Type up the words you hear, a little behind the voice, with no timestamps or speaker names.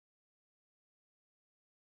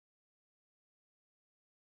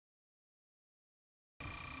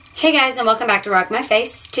Hey guys, and welcome back to Rock My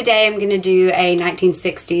Face. Today I'm going to do a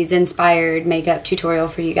 1960s inspired makeup tutorial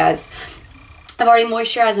for you guys. I've already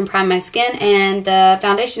moisturized and primed my skin, and the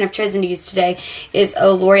foundation I've chosen to use today is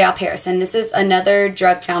a L'Oreal Paris. And this is another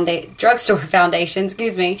drugstore foundation,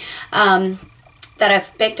 that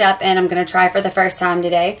I've picked up and I'm going to try for the first time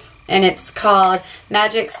today. And it's called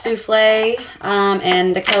Magic Souffle,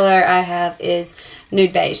 and the color I have is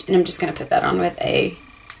Nude Beige. And I'm just going to put that on with a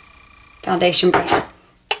foundation brush.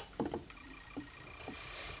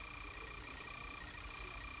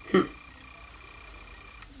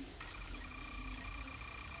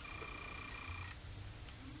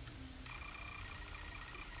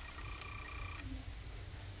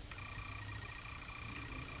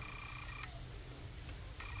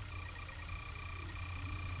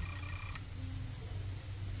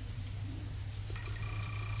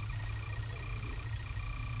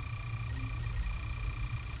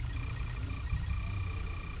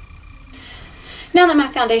 Now that my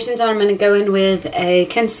foundation's on, I'm going to go in with a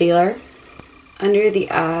concealer under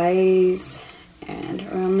the eyes and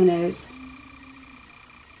around the nose.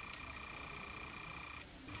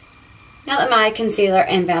 Now that my concealer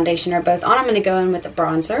and foundation are both on, I'm going to go in with a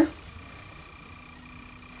bronzer.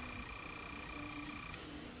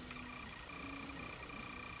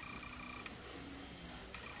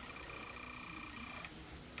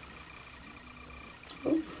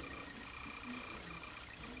 Ooh.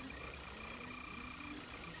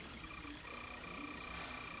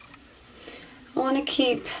 I want to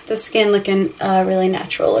keep the skin looking really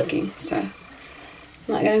natural looking, so I'm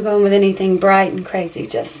not going to go in with anything bright and crazy,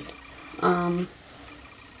 just a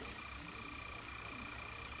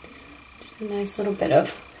nice little bit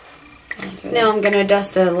of. Now I'm going to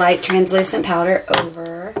dust a light translucent powder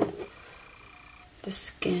over the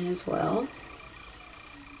skin as well.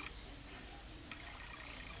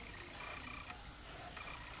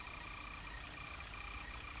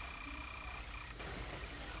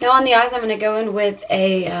 Now on the eyes, I'm going to go in with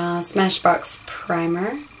a Smashbox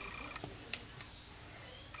primer.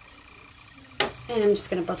 And I'm just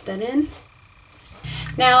going to buff that in.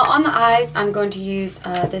 Now on the eyes, I'm going to use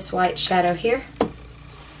this white shadow here.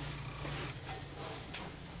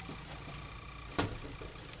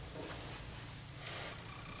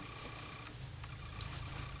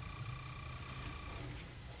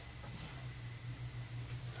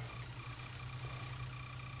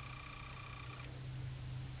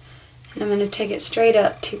 I'm going to take it straight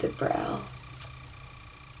up to the brow.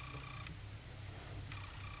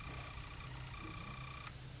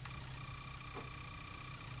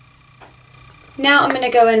 Now I'm going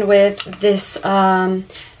to go in with this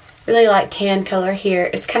really light tan color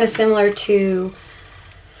here. It's kind of similar to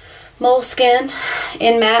Moleskine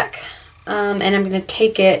in MAC, and I'm going to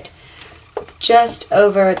take it just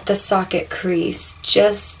over the socket crease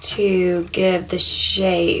just to give the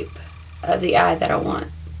shape of the eye that I want.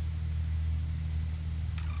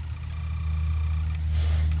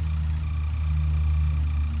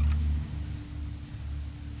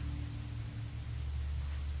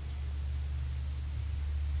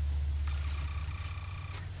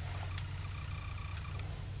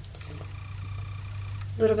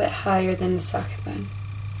 A little bit higher than the socket bone.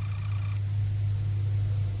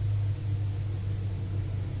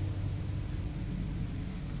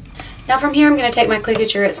 Now from here I'm going to take my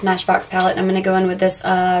Click-It-Your Smashbox palette and I'm going to go in with this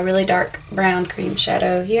really dark brown cream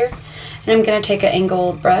shadow here. And I'm going to take an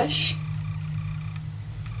angled brush.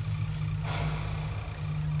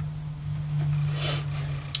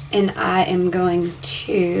 And I am going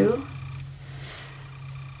to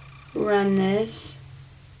run this.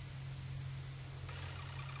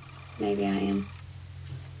 Maybe I am.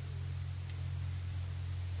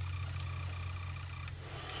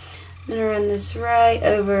 I'm going to run this right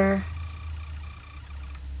over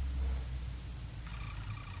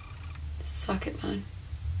the socket bone.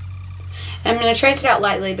 And I'm going to trace it out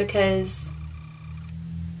lightly because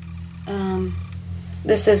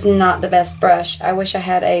this is not the best brush. I wish I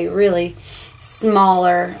had a really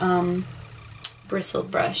smaller bristled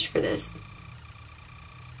brush for this.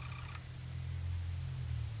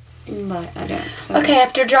 But I don't. So. Okay,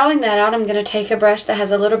 after drawing that out, I'm going to take a brush that has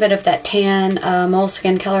a little bit of that tan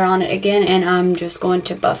Moleskine color on it again, and I'm just going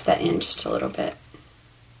to buff that in just a little bit.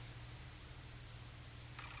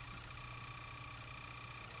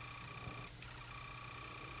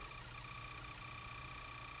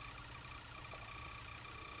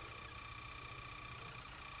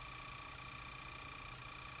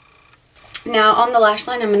 Now on the lash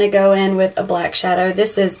line, I'm going to go in with a black shadow.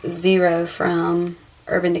 This is Zero from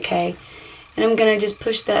Urban Decay. And I'm going to just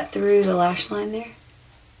push that through the lash line there.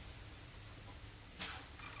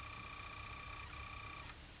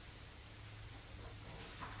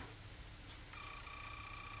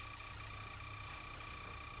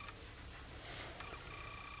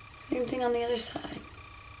 Same thing on the other side.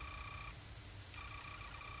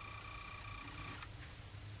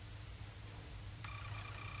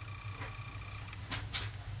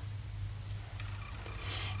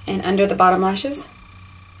 And under the bottom lashes.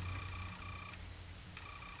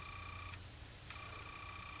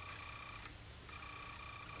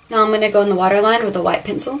 Now I'm going to go in the waterline with a white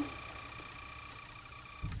pencil.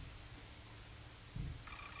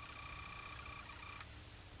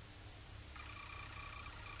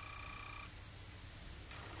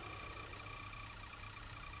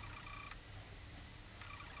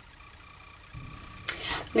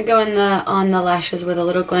 I'm going to go in on the lashes with a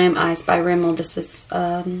little Glam Eyes by Rimmel. This is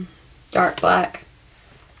dark black,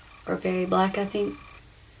 or very black, I think.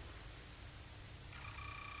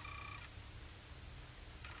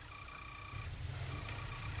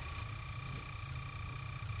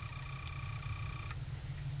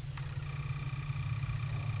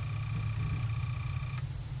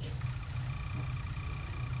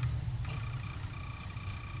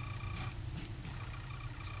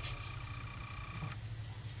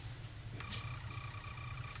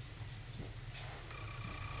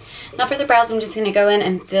 Now for the brows, I'm just going to go in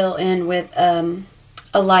and fill in with a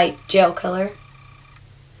light gel color.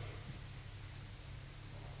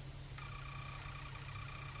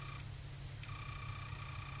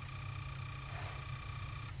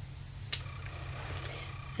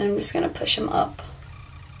 And I'm just going to push them up.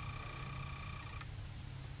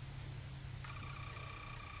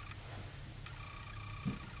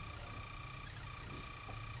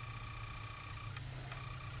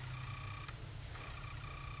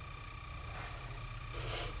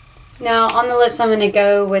 Now on the lips, I'm going to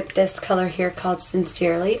go with this color here called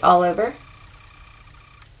Sincerely all over.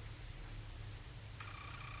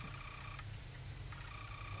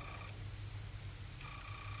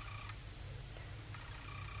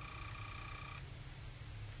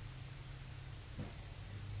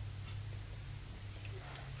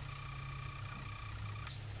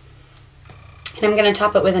 And I'm going to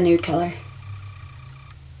top it with a nude color.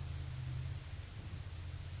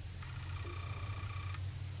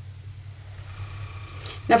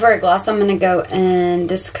 Now for a gloss, I'm going to go, and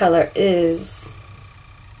this color is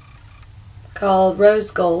called Rose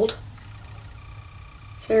Gold.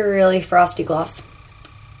 It's a really frosty gloss.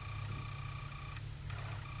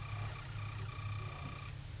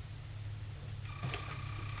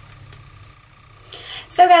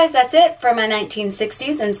 So guys, that's it for my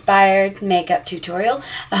 1960s inspired makeup tutorial.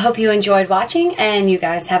 I hope you enjoyed watching, and you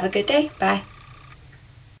guys have a good day. Bye.